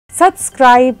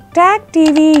Subscribe Tag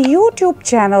TV YouTube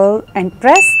channel and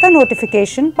press the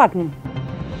notification button.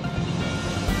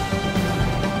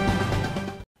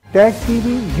 Tag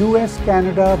TV US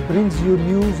Canada brings you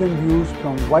news and views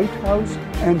from White House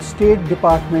and State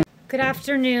Department. Good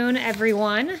afternoon,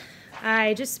 everyone.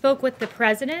 I just spoke with the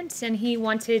president, and he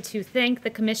wanted to thank the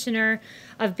commissioner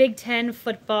of Big Ten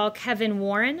football, Kevin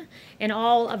Warren, and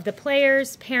all of the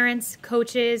players, parents,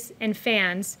 coaches, and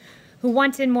fans who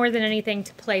wanted more than anything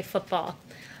to play football.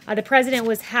 The president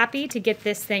was happy to get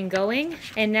this thing going,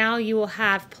 and now you will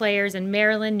have players in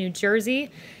Maryland, New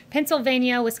Jersey,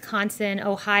 Pennsylvania, Wisconsin,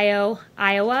 Ohio,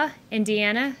 Iowa,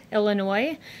 Indiana,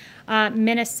 Illinois,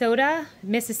 Minnesota,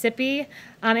 Mississippi,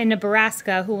 and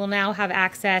Nebraska, who will now have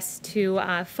access to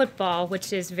football,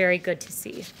 which is very good to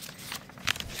see.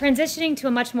 Transitioning to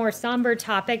a much more somber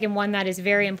topic, and one that is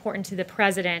very important to the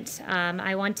president,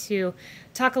 I want to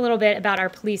talk a little bit about our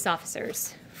police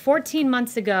officers. 14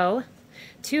 months ago,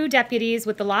 2 deputies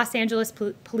with the Los Angeles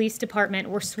Police Department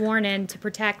were sworn in to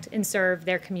protect and serve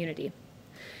their community.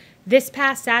 This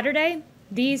past Saturday,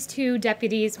 these 2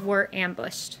 deputies were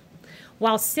ambushed.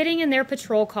 While sitting in their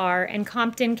patrol car in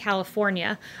Compton,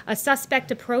 California, a suspect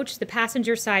approached the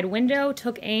passenger side window,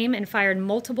 took aim, and fired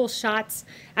multiple shots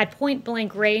at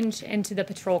point-blank range into the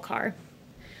patrol car.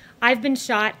 "I've been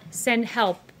shot, send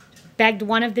help," begged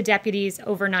one of the deputies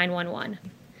over 911.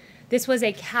 This was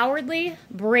a cowardly,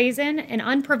 brazen, and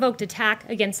unprovoked attack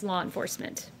against law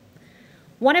enforcement.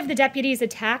 One of the deputies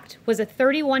attacked was a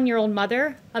 31-year-old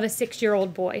mother of a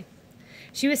 6-year-old boy.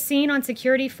 She was seen on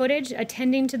security footage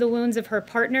attending to the wounds of her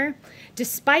partner,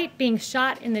 despite being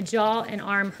shot in the jaw and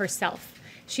arm herself.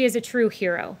 She is a true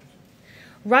hero.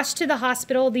 Rushed to the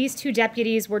hospital, these 2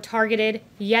 deputies were targeted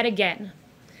yet again.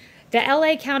 The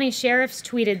LA County Sheriffs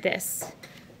tweeted this: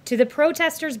 "To the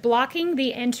protesters blocking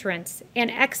the entrance and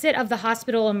exit of the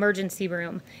hospital emergency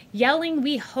room, yelling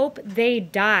 'We hope they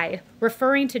die,'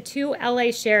 referring to 2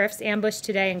 LA sheriffs ambushed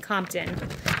today in Compton.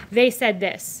 They said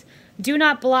this: 'Do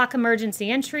not block emergency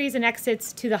entries and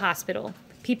exits to the hospital.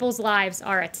 People's lives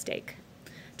are at stake.'"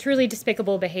 Truly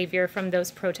despicable behavior from those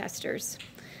protesters.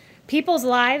 People's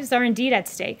lives are indeed at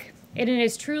stake. And it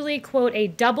is truly, quote, "a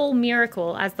double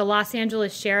miracle," as the Los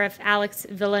Angeles Sheriff Alex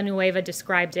Villanueva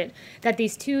described it, that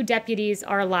these 2 deputies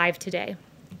are alive today.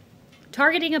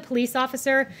 Targeting a police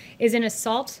officer is an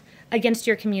assault against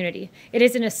your community. It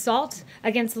is an assault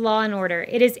against law and order.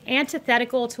 It is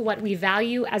antithetical to what we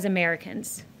value as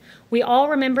Americans. We all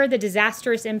remember the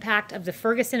disastrous impact of the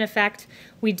Ferguson effect.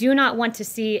 We do not want to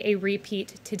see a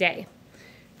repeat today.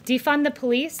 Defund the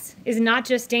police is not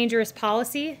just dangerous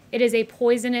policy, it is a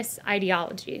poisonous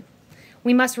ideology.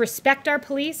 We must respect our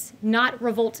police, not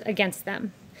revolt against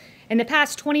them. In the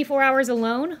past 24 hours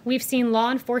alone, we've seen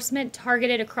law enforcement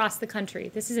targeted across the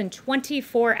country. This is in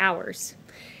 24 hours.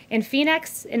 In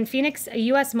Phoenix, a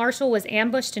U.S. Marshal was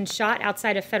ambushed and shot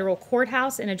outside a federal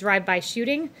courthouse in a drive-by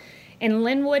shooting. In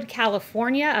Linwood,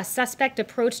 California, a suspect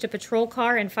approached a patrol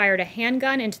car and fired a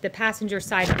handgun into the passenger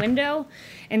side window.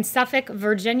 In Suffolk,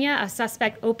 Virginia, a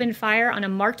suspect opened fire on a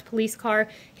marked police car,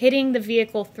 hitting the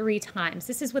vehicle 3 times.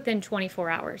 This is within 24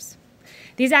 hours.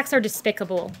 These acts are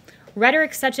despicable.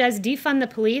 Rhetoric such as defund the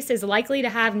police is likely to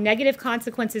have negative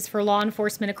consequences for law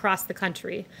enforcement across the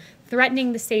country,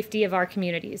 threatening the safety of our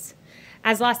communities.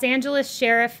 As Los Angeles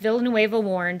Sheriff Villanueva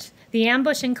warned, the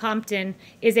ambush in Compton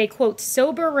is a, quote,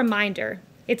 "sober reminder.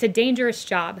 It's a dangerous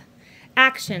job.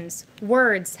 Actions,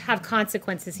 words have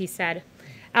consequences," he said.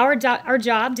 Our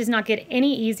job does not get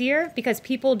any easier because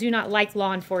people do not like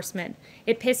law enforcement.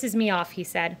 It pisses me off," he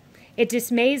said. "It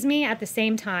dismays me at the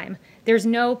same time. There's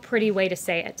no pretty way to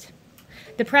say it."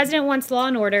 The president wants law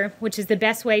and order, which is the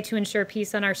best way to ensure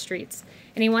peace on our streets.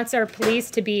 And he wants our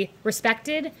police to be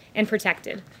respected and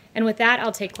protected. And with that,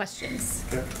 I'll take questions.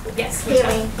 Yes,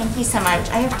 Kayleigh, thank you so much.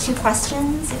 I have 2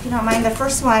 questions, if you don't mind. The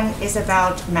first one is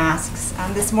about masks.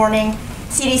 This morning,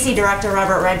 CDC Director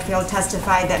Robert Redfield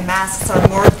testified that masks are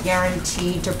more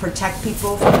guaranteed to protect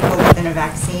people from COVID than a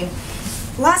vaccine.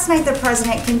 Last night, the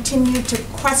president continued to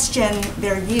question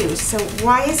their use. So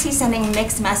why is he sending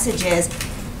mixed messages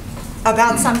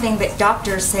about something that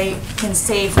doctors say can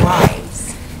save lives?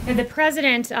 And the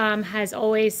president has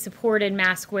always supported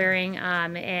mask wearing,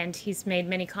 and he's made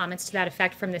many comments to that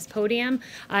effect from this podium.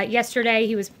 Yesterday,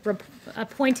 he was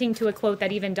pointing to a quote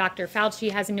that even Dr.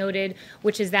 Fauci has noted,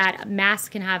 which is that masks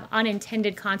can have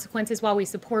unintended consequences. While we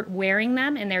support wearing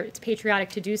them, and it's patriotic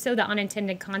to do so, the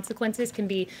unintended consequences can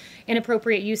be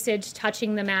inappropriate usage,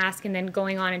 touching the mask, and then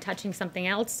going on and touching something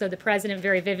else. So the president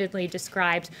very vividly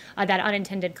described that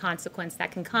unintended consequence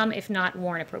that can come if not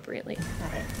worn appropriately.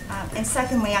 Got it. And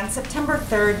secondly, on September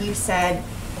 3rd, you said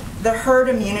the herd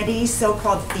immunity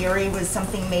so-called theory was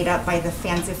something made up by the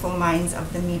fanciful minds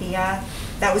of the media.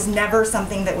 That was never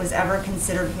something that was ever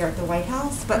considered here at the White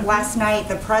House. But last night,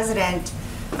 the president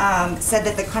said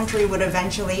that the country would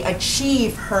eventually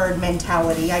achieve herd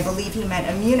mentality. I believe he meant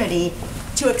immunity,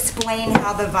 to explain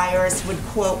how the virus would,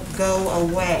 quote, go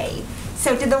away.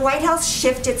 So did the White House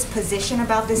shift its position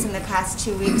about this in the past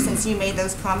 2 weeks since you made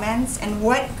those comments? And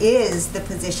what is the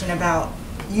position about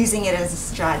using it as a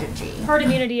strategy? Herd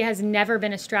immunity has never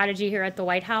been a strategy here at the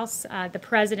White House. The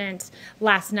president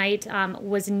last night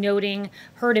was noting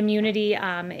herd immunity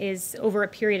is over a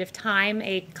period of time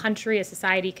a country, a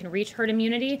society can reach herd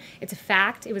immunity. It's a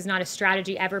fact. It was not a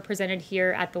strategy ever presented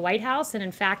here at the White House. And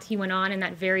in fact, he went on in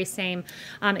that very same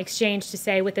exchange to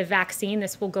say with the vaccine,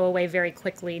 this will go away very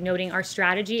quickly, noting our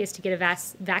strategy is to get a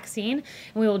vaccine,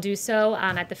 and we will do so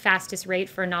at the fastest rate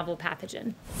for a novel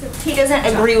pathogen. So he doesn't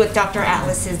agree with Dr.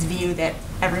 Atlas's view that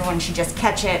everyone should just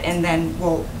catch it and then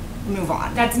we'll move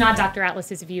on. That's not Dr.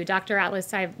 Atlas's view. Dr.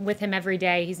 Atlas, I'm with him every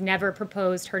day. He's never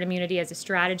proposed herd immunity as a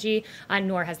strategy,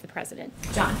 nor has the president.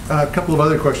 John. A couple of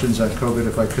other questions on COVID,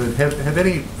 if I could. Have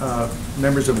any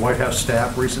members of White House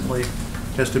staff recently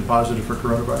tested positive for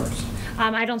coronavirus?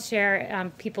 I don't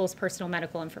share people's personal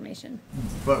medical information.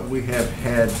 But we've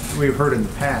heard in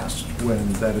the past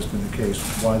when that has been the case.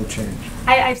 Why the change?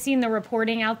 I've seen the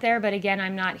reporting out there, but again,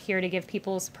 I'm not here to give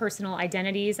people's personal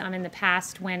identities. In the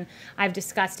past, when I've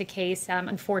discussed a case,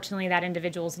 unfortunately, that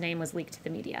individual's name was leaked to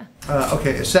the media.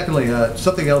 Okay. Secondly,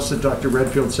 something else that Dr.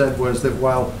 Redfield said was that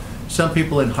while some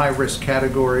people in high-risk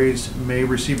categories may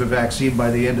receive a vaccine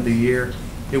by the end of the year,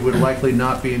 it would likely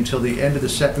not be until the end of the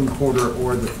second quarter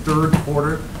or the third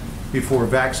quarter before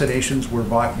vaccinations were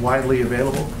widely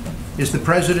available. Is the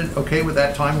president okay with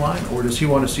that timeline, or does he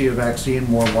want to see a vaccine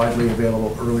more widely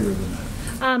available earlier than that?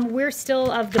 We're still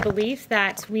of the belief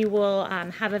that we will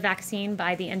have a vaccine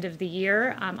by the end of the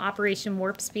year. Operation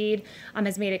Warp Speed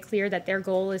has made it clear that their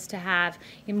goal is to have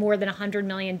more than 100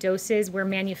 million doses. We're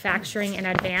manufacturing in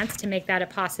advance to make that a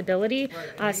possibility.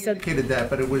 Right. So indicated that,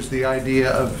 but it was the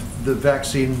idea of the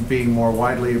vaccine being more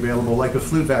widely available, like a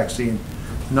flu vaccine,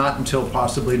 not until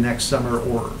possibly next summer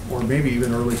or maybe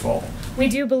even early fall. We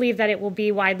do believe that it will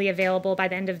be widely available by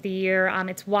the end of the year.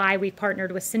 It's why we've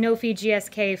partnered with Sanofi,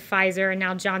 GSK, Pfizer, and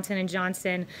now Johnson &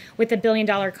 Johnson with the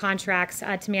billion-dollar contracts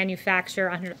to manufacture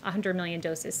 100 million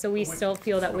doses. So we still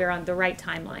feel that we're on the right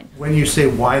timeline. When you say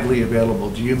widely available,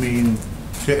 do you mean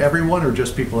to everyone or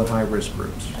just people in high-risk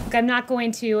groups? I'm not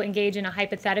going to engage in a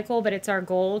hypothetical, but it's our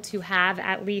goal to have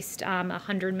at least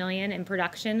 100 million in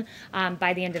production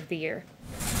by the end of the year.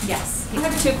 Yes. I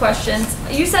have two questions.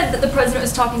 You said that the president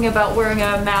was talking about wearing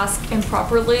a mask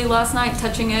improperly last night,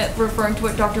 touching it, referring to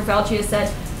what Dr. Fauci has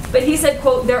said. But he said,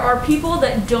 quote, there are people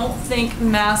that don't think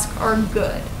masks are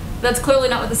good. That's clearly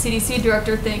not what the CDC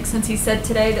director thinks, since he said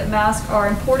today that masks are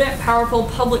an important, powerful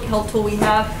public health tool we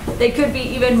have. They could be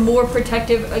even more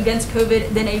protective against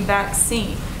COVID than a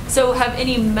vaccine. So have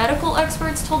any medical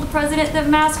experts told the president that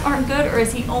masks aren't good, or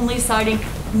is he only citing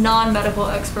non-medical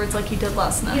experts like he did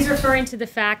last night? He's referring to the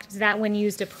fact that when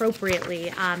used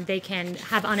appropriately, they can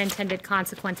have unintended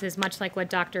consequences, much like what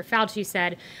Dr. Fauci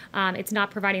said. It's not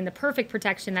providing the perfect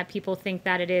protection that people think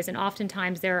that it is, and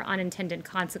oftentimes there are unintended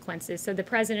consequences. So the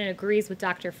president agrees with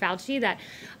Dr. Fauci that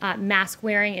mask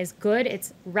wearing is good.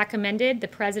 It's recommended. The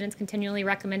president's continually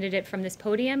recommended it from this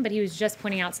podium, but he was just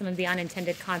pointing out some of the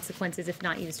unintended consequences if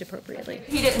not used appropriately.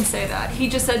 He didn't say that. He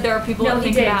just said there are people that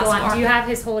think did. masks aren't. Do you have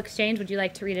his whole exchange? Would you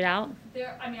like to read it out?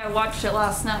 I watched it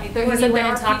last night. He went said there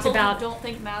and are talked people about- who don't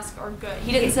think masks are good.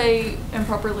 He didn't say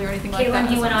improperly or anything like that.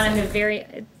 He went on in the very...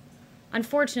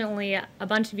 Unfortunately, a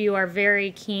bunch of you are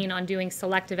very keen on doing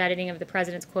selective editing of the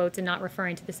president's quotes and not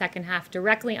referring to the second half.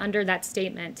 Directly under that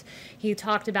statement, he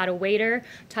talked about a waiter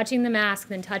touching the mask,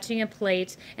 then touching a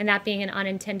plate, and that being an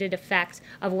unintended effect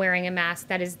of wearing a mask.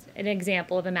 That is an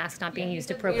example of a mask not being used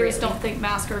appropriately. Waiters don't think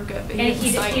masks are good, but And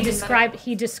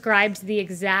he described the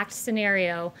exact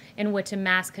scenario in which a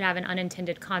mask could have an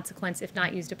unintended consequence if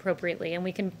not used appropriately. And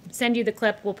we can send you the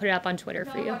clip. We'll put it up on Twitter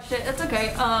for you. I watched it. That's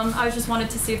okay. I just wanted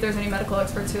to see if there's any medical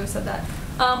experts who have said that.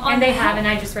 And they have, and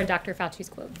I just read Dr. Fauci's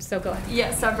quote, so go ahead.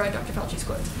 Yes, I've read Dr. Fauci's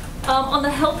quote. On the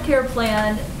healthcare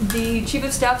plan, the chief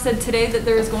of staff said today that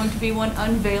there is going to be one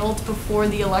unveiled before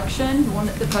the election, the one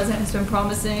that the president has been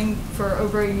promising for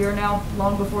over a year now,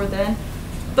 long before then.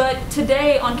 But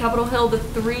today on Capitol Hill, the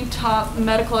three top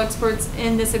medical experts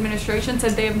in this administration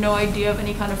said they have no idea of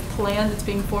any kind of plan that's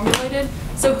being formulated.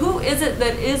 So who is it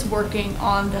that is working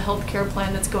on the health care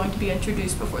plan that's going to be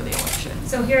introduced before the election?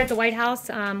 So here at the White House,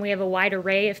 we have a wide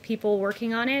array of people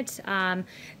working on it.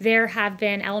 There have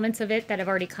been elements of it that have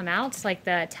already come out, like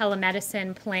the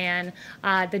telemedicine plan,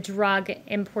 the drug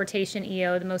importation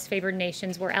EO, the most favored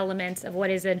nations, were elements of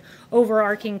what is an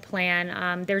overarching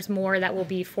plan. There's more that will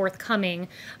be forthcoming,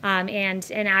 and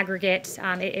in aggregate,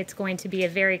 it's going to be a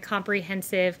very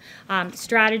comprehensive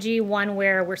strategy, one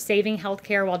where we're saving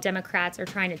healthcare while Democrats are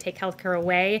trying to take healthcare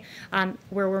away,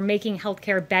 where we're making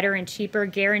healthcare better and cheaper,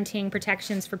 guaranteeing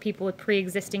protections for people with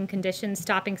pre-existing conditions,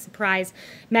 stopping surprise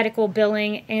medical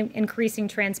billing, increasing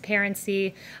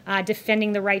transparency,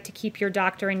 defending the right to keep your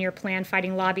doctor in your plan,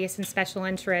 fighting lobbyists and special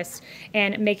interests,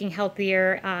 and making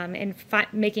healthier and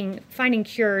finding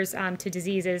cures to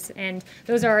diseases. And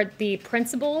those are the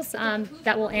principles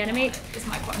that will animate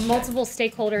multiple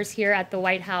stakeholders here at the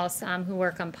White House who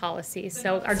work on policy.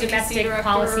 So our domestic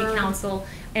policy council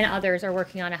and others are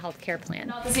working on a health care plan.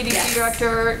 Not the CDC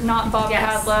director, not Bob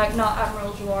Kadlec, not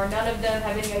Admiral Jawar. None of them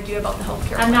have any idea about the health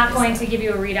care plan. I'm not going to give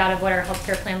you a readout of what our health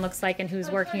care plan looks like and who's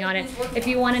working on it. If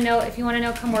you want to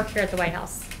know, come work here at the White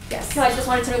House. Yes. No, I just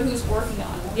wanted to know who's working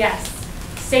on it. Yes.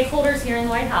 Stakeholders here in the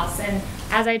White House, and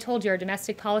as I told you, our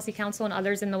Domestic Policy Council and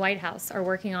others in the White House are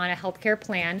working on a health care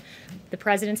plan, the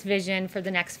president's vision for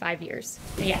the next 5 years.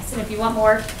 And yes, and if you want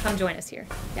more, come join us here.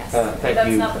 Yes.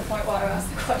 That's not the point why I asked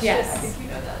the question. Yes. I think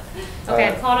you know that. Okay,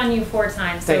 I've called on you 4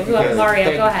 times, so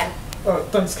Mario, go ahead.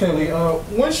 Thanks, Kayleigh.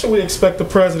 When should we expect the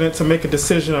president to make a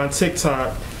decision on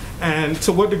TikTok? And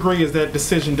to what degree is that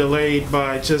decision delayed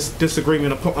by just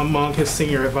disagreement among his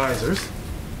senior advisors?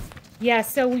 Yeah,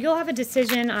 so you'll have a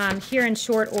decision here in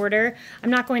short order. I'm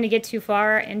not going to get too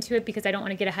far into it because I don't want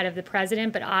to get ahead of the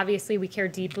president, but obviously we care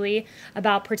deeply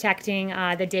about protecting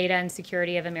the data and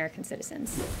security of American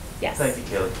citizens. Yes. Thank you,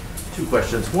 Kayleigh. 2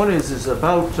 questions. One is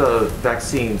about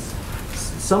vaccines.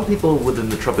 Some people within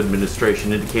the Trump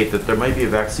administration indicate that there might be a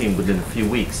vaccine within a few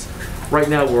weeks. Right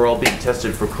now, we're all being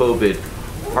tested for COVID.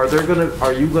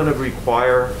 Are you going to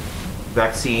require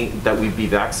that we be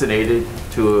vaccinated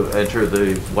to enter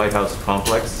the White House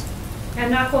complex?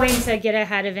 I'm not going to get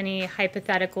ahead of any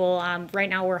hypothetical. Right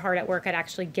now we're hard at work at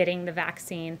actually getting the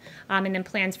vaccine, and then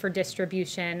plans for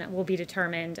distribution will be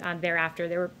determined thereafter.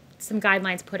 There were some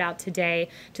guidelines put out today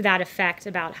to that effect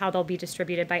about how they'll be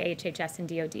distributed by HHS and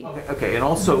DOD. Okay, and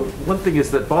also one thing is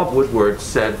that Bob Woodward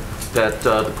said that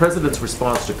the president's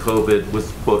response to COVID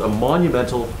was, quote, a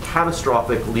monumental,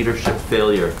 catastrophic leadership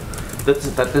failure.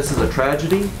 That this is a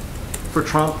tragedy for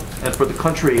Trump and for the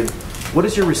country. What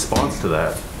is your response to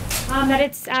that? That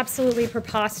it's absolutely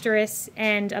preposterous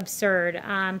and absurd.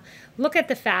 Look at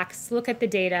the facts, look at the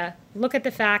data, look at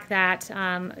the fact that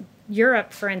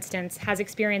Europe, for instance, has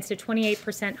experienced a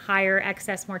 28% higher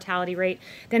excess mortality rate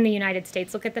than the United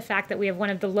States. Look at the fact that we have one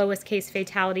of the lowest case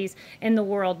fatalities in the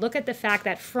world. Look at the fact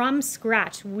that from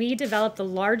scratch, we developed the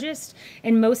largest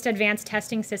and most advanced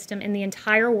testing system in the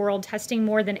entire world, testing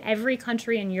more than every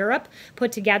country in Europe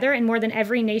put together and more than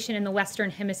every nation in the Western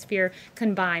Hemisphere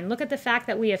combined. Look at the fact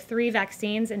that we have 3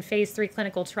 vaccines in phase 3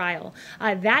 clinical trial.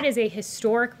 That is a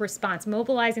historic response,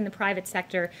 mobilizing the private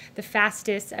sector the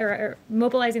fastest, or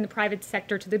mobilizing the private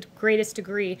sector to the greatest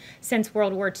degree since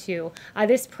World War II.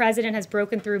 This president has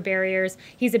broken through barriers.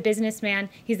 He's a businessman.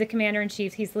 He's the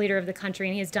commander-in-chief. He's the leader of the country,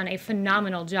 and he has done a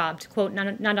phenomenal job, to quote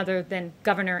none other than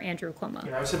Governor Andrew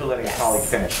Cuomo. I was going to let a colleague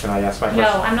finish. Can I ask my question?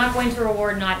 No, I'm not going to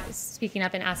reward not speaking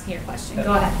up and asking your question.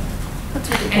 Go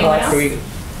ahead. Anyone else?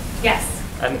 Yes.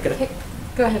 I'm gonna.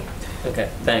 Go ahead. Okay,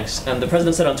 thanks. The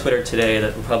president said on Twitter today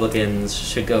that Republicans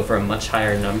should go for a much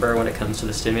higher number when it comes to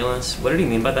the stimulus. What did he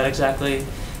mean by that exactly?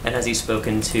 And has he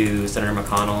spoken to Senator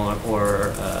McConnell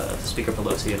or Speaker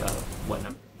Pelosi about what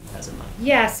number he has in mind?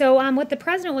 Yeah, so what the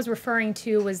president was referring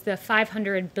to was the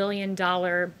 $500 billion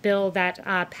bill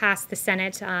that passed the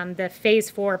Senate, the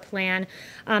Phase 4 plan.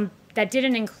 That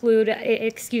didn't include,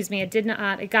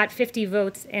 it got 50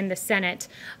 votes in the Senate.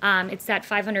 It's that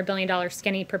 $500 billion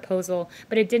skinny proposal,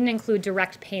 but it didn't include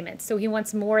direct payments. So he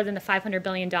wants more than the $500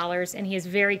 billion, and he is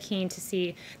very keen to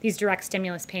see these direct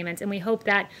stimulus payments. And we hope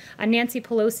that Nancy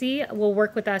Pelosi will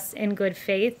work with us in good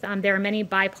faith. There are many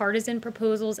bipartisan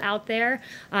proposals out there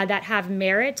that have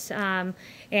merit.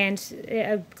 And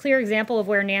a clear example of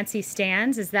where Nancy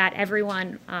stands is that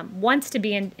everyone wants to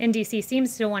be in D.C.,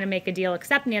 seems to want to make a deal,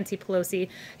 except Nancy Pelosi.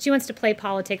 She wants to play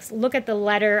politics. Look at the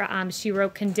letter she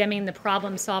wrote condemning the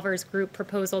Problem Solvers Group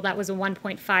proposal. That was a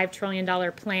 $1.5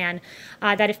 trillion plan.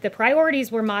 That if the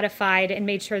priorities were modified and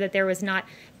made sure that there was not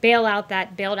bailout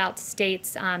that bailed out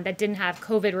states that didn't have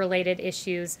COVID-related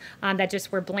issues, that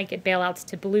just were blanket bailouts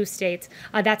to blue states,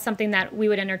 that's something that we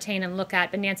would entertain and look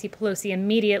at. But Nancy Pelosi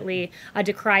immediately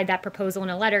decried that proposal in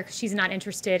a letter because she's not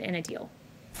interested in a deal.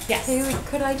 Yes. Kayleigh,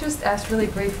 could I just ask really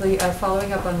briefly,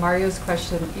 following up on Mario's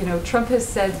question, you know, Trump has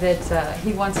said that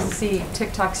he wants to see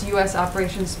TikTok's U.S.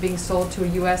 operations being sold to a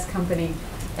U.S. company,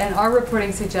 and our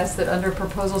reporting suggests that under a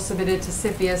proposal submitted to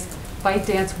CFIUS,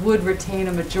 ByteDance would retain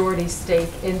a majority stake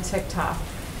in TikTok.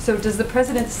 So does the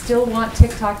president still want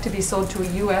TikTok to be sold to a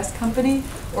U.S. company,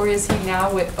 or is he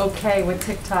now okay with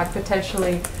TikTok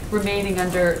potentially remaining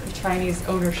under Chinese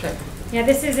ownership? Yeah,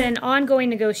 this is an ongoing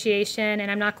negotiation, and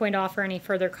I'm not going to offer any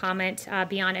further comment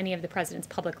beyond any of the president's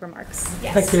public remarks.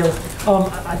 Yes. Thanks,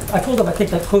 Kayleigh. I pulled up, I think,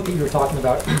 that quote that you were talking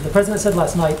about. The president said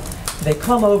last night, they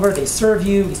come over, they serve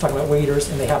you, he's talking about waiters,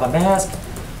 and they have a mask.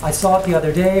 I saw it the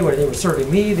other day where they were serving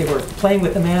me, they were playing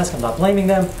with the mask, I'm not blaming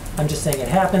them, I'm just saying it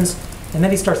happens. And then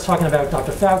he starts talking about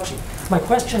Dr. Fauci. My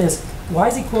question is, why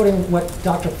is he quoting what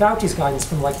Dr. Fauci's guidance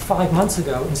from like 5 months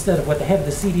ago instead of what the head of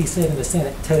the CD said in the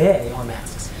Senate today on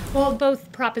masks? Well,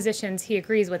 both propositions he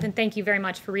agrees with, and thank you very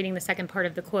much for reading the second part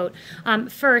of the quote.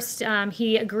 First,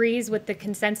 he agrees with the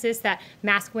consensus that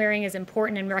mask wearing is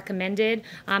important and recommended.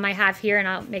 I have here, and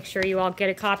I'll make sure you all get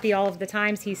a copy all of the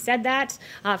times he said that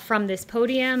from this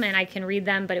podium, and I can read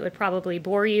them, but it would probably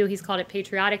bore you. He's called it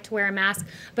patriotic to wear a mask,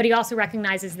 but he also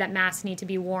recognizes that masks need to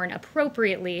be worn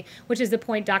appropriately, which is the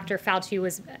point Dr. Fauci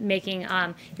was making.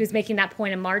 He was making that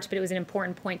point in March, but it was an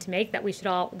important point to make, that we should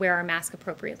all wear our mask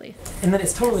appropriately. And then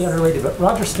it's totally unrelated, but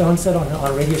Roger Stone said on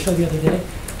a radio show the other day,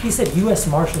 he said U.S.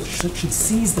 Marshals should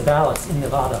seize the ballots in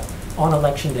Nevada on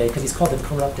Election Day because he's called them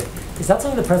corrupted. Is that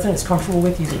something the president is comfortable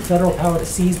with, using federal power to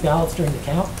seize ballots during the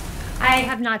count? I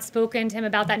have not spoken to him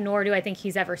about that, nor do I think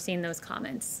he's ever seen those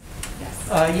comments.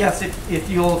 Yes. Yes, if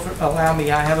you'll allow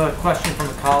me, I have a question from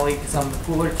a colleague because I'm the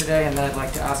cooler today, and then I'd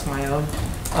like to ask my own.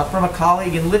 From a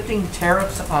colleague, in lifting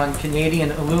tariffs on Canadian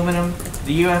aluminum,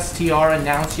 the USTR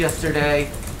announced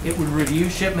yesterday it would review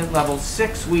shipment levels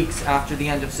 6 weeks after the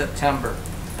end of September,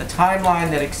 a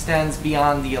timeline that extends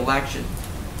beyond the election.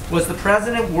 Was the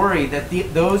president worried that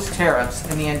those tariffs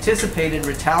and the anticipated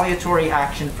retaliatory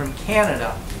action from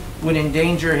Canada would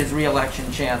endanger his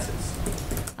re-election chances?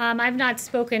 I've not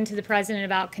spoken to the president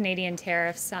about Canadian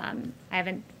tariffs. I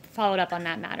haven't followed up on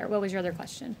that matter. What was your other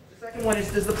question? The second one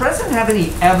is, does the president have any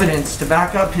evidence to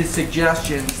back up his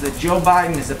suggestions that Joe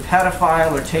Biden is a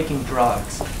pedophile or taking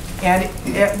drugs? And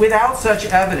without such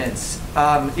evidence,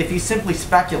 if he's simply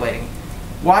speculating,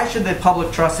 why should the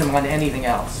public trust him on anything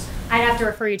else? I'd have to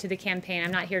refer you to the campaign.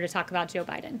 I'm not here to talk about Joe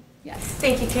Biden. Yes.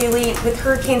 Thank you, Kayleigh. With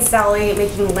Hurricane Sally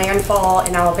making landfall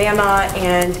in Alabama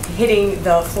and hitting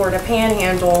the Florida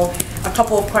Panhandle, a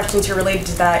couple of questions here related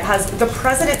to that. Has the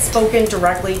president spoken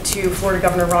directly to Florida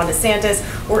Governor Ron DeSantis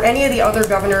or any of the other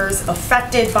governors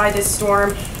affected by this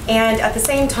storm? And at the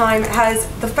same time, has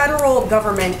the federal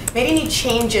government made any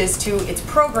changes to its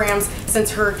programs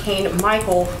since Hurricane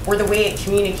Michael or the way it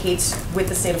communicates with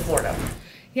the state of Florida?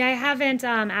 Yeah, I haven't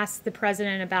asked the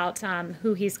president about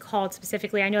who he's called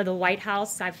specifically. I know the White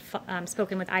House. I've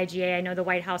spoken with IGA. I know the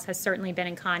White House has certainly been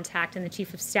in contact, and the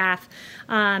chief of staff.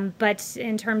 But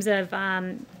in terms of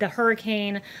the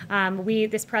hurricane,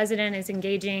 this president is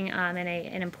engaging in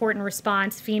an important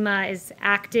response. FEMA is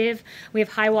active. We have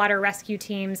high water rescue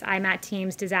teams, IMAT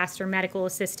teams, disaster medical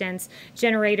assistance,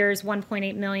 generators,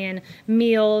 1.8 million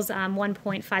meals,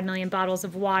 1.5 million bottles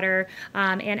of water.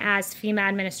 And as FEMA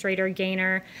Administrator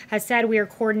Gaynor has said, we are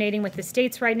coordinating with the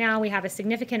states right now. We have a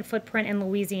significant footprint in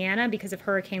Louisiana because of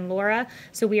Hurricane Laura,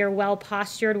 so we are well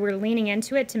postured. We're leaning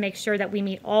into it to make sure that we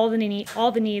meet all the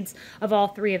needs of all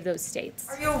three of those states.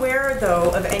 Are you aware, though,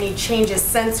 of any changes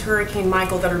since Hurricane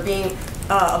Michael that are being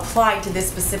applied to this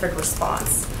specific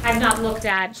response? I've not looked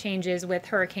at changes with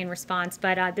hurricane response,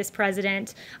 but this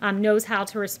president knows how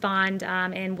to respond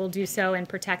and will do so and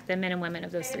protect the men and women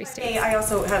of those three states. I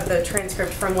also have the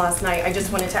transcript from last night. I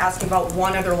just wanted to ask you about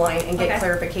one other line and get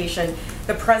clarification.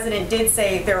 The president did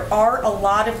say there are a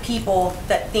lot of people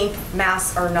that think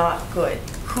masks are not good.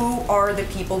 Who are the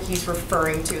people he's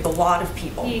referring to? The lot of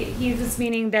people. He was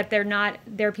meaning that there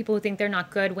are people who think they're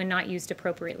not good when not used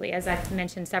appropriately, as I've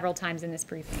mentioned several times in this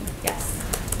briefing. Yes.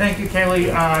 Thank you,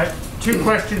 Kayleigh. Two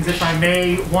questions, if I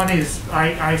may. One is,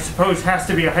 I suppose, has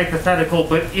to be a hypothetical,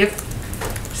 but if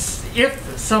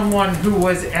someone who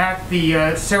was at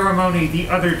the ceremony the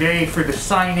other day for the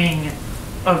signing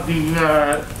of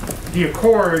the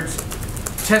accords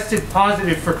tested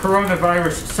positive for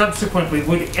coronavirus subsequently,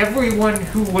 would everyone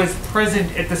who was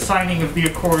present at the signing of the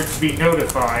accords be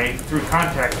notified through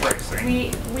contact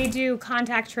tracing? We do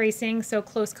contact tracing, so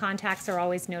close contacts are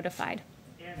always notified.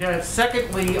 And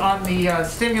secondly, on the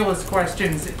stimulus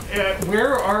questions,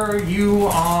 where are you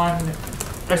on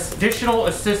additional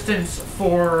assistance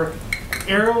for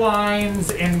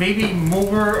airlines and maybe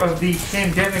more of the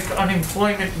pandemic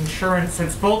unemployment insurance,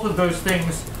 since both of those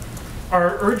things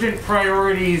are urgent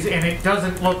priorities and it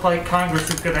doesn't look like Congress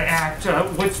is going to act?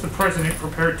 What's the president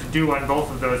prepared to do on both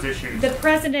of those issues? The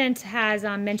president has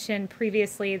mentioned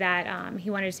previously that he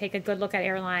wanted to take a good look at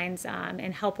airlines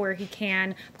and help where he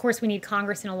can. Of course, we need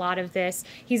Congress in a lot of this.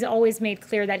 He's always made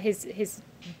clear that his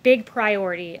big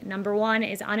priority, number one,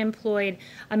 is unemployed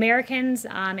Americans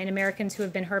and Americans who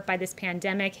have been hurt by this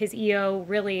pandemic. His EO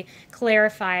really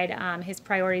clarified his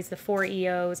priorities, the 4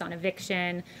 EOs on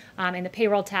eviction and the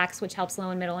payroll tax, which helps low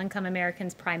and middle income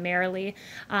Americans primarily,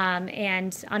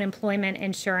 and unemployment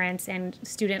insurance and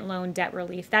student loan debt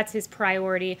relief. That's his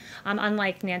priority,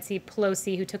 unlike Nancy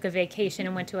Pelosi, who took a vacation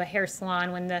and went to a hair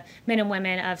salon when the men and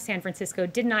women of San Francisco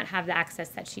did not have the access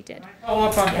that she did. Follow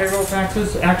up on payroll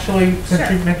taxes, actually,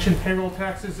 since you mentioned payroll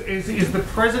taxes. Is the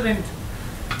president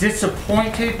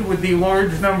disappointed with the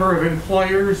large number of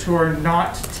employers who are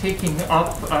not taking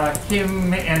up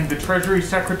him and the Treasury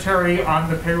Secretary on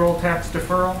the payroll tax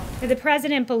deferral? The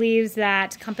president believes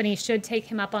that companies should take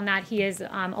him up on that. He has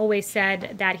always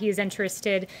said that he is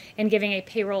interested in giving a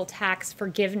payroll tax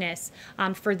forgiveness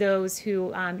for those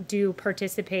who do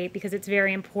participate, because it's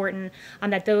very important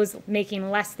that those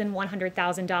making less than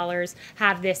 $100,000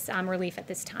 have this relief at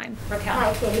this time. Raquel.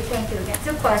 Hi, Kayleigh, thank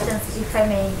you. 2 questions, if I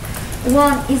may.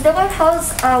 One, is the White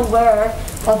House aware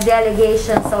of the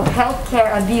allegations of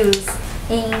healthcare abuse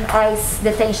in ICE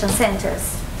detention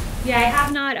centers? Yeah, I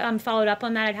have not followed up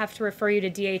on that. I'd have to refer you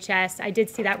to DHS. I did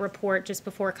see that report just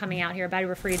before coming out here, but I'd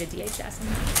refer you to DHS.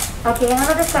 Okay,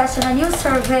 another question. A new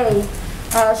survey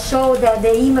showed that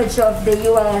the image of the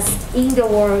U.S. in the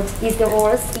world is the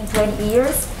worst in 20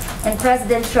 years, and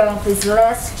President Trump is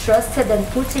less trusted than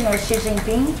Putin or Xi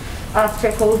Jinping after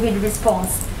COVID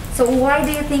response. So why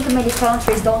do you think many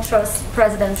countries don't trust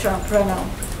President Trump right now?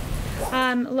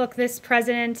 Look, this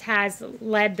president has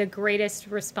led the greatest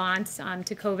response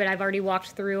to COVID. I've already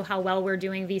walked through how well we're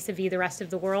doing vis-a-vis the rest of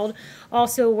the world.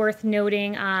 Also worth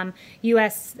noting,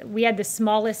 we had the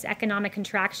smallest economic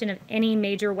contraction of any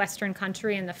major Western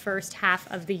country in the first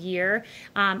half of the year.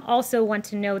 Also want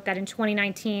to note that in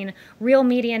 2019, real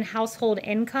median household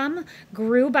income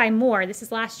grew by more. This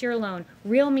is last year alone.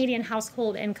 Real median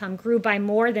household income grew by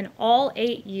more than all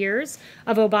 8 years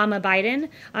of Obama-Biden.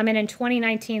 And in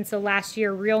 2019, so last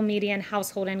year, real median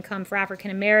household income for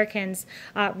African Americans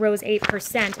rose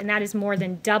 8%, and that is more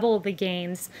than double the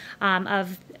gains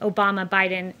of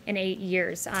Obama-Biden in 8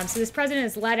 years. So this president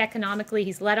has led economically,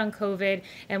 he's led on COVID,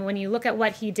 and when you look at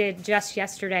what he did just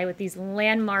yesterday with these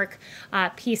landmark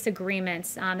peace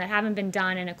agreements that haven't been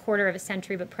done in a quarter of a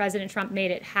century, but President Trump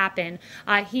made it happen.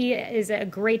 He is a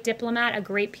great diplomat, a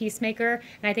great peacemaker,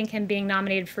 and I think him being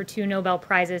nominated for 2 Nobel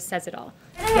Prizes says it all.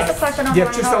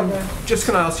 Just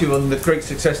can I ask you on the great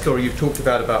success story you've talked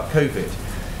about COVID.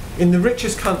 In the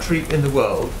richest country in the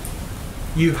world,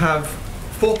 you have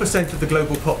 4% of the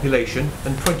global population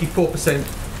and 24%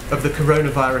 of the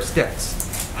coronavirus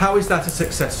deaths. How is that a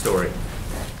success story?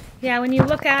 Yeah, when you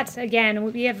look at,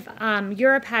 again, we have,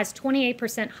 Europe has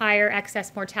 28% higher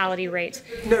excess mortality rate.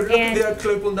 No, look at the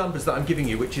global numbers that I'm giving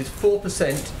you, which is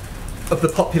 4% of the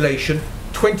population,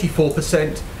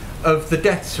 24% of the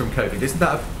deaths from COVID. Isn't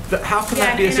that how can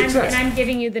that be a success? And I'm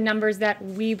giving you the numbers that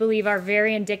we believe are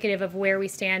very indicative of where we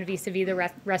stand vis-a-vis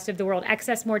the rest of the world.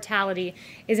 Excess mortality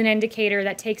is an indicator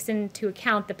that takes into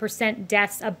account the percent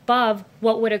deaths above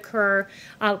what would occur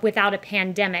without a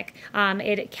pandemic.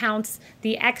 It counts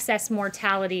the excess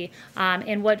mortality,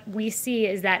 and what we see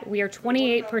is that we are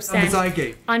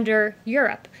 28% under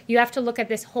Europe. You have to look at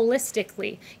this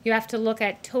holistically. You have to look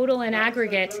at total and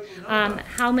aggregate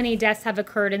how many deaths have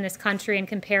occurred in this country and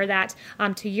compare that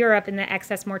to Europe in the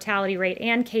excess mortality rate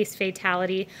and case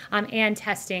fatality and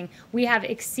testing. We have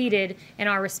exceeded in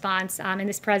our response, and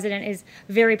this president is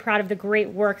very proud of the great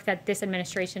work that this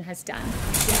administration has done.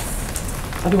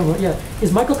 Yeah.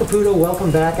 Is Michael Caputo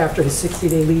welcome back after his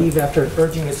 60-day leave after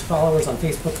urging his followers on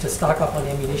Facebook to stock up on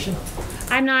ammunition?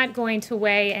 I'm not going to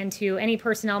weigh into any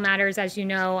personnel matters. As you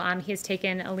know, he has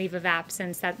taken a leave of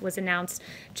absence that was announced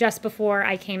just before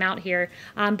I came out here.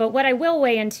 But what I will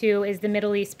weigh into is the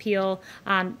Middle East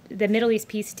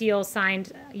peace deal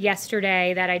signed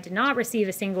yesterday that I did not receive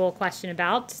a single question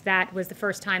about. That was the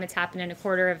first time it's happened in a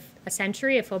quarter of a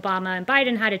century. If Obama and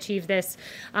Biden had achieved this,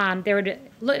 there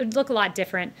would look a lot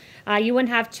different. You wouldn't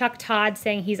have Chuck Todd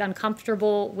saying he's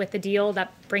uncomfortable with the deal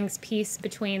that brings peace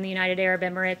between the United Arab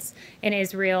Emirates and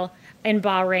Israel and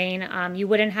Bahrain. You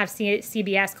wouldn't have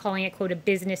CBS calling it, quote, a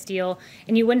business deal,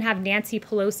 and you wouldn't have Nancy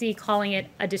Pelosi calling it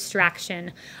a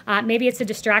distraction. Maybe it's a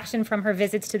distraction from her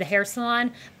visits to the hair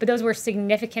salon, but those were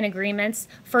significant agreements.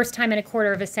 First time in a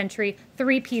quarter of a century,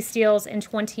 3 peace deals in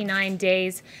 29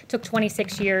 days. Took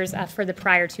 26 years for the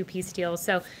prior 2 peace deals.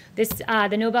 So this,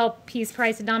 the Nobel Peace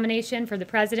Prize nomination for the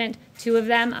president, 2 of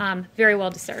them, very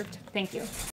well deserved. Thank you.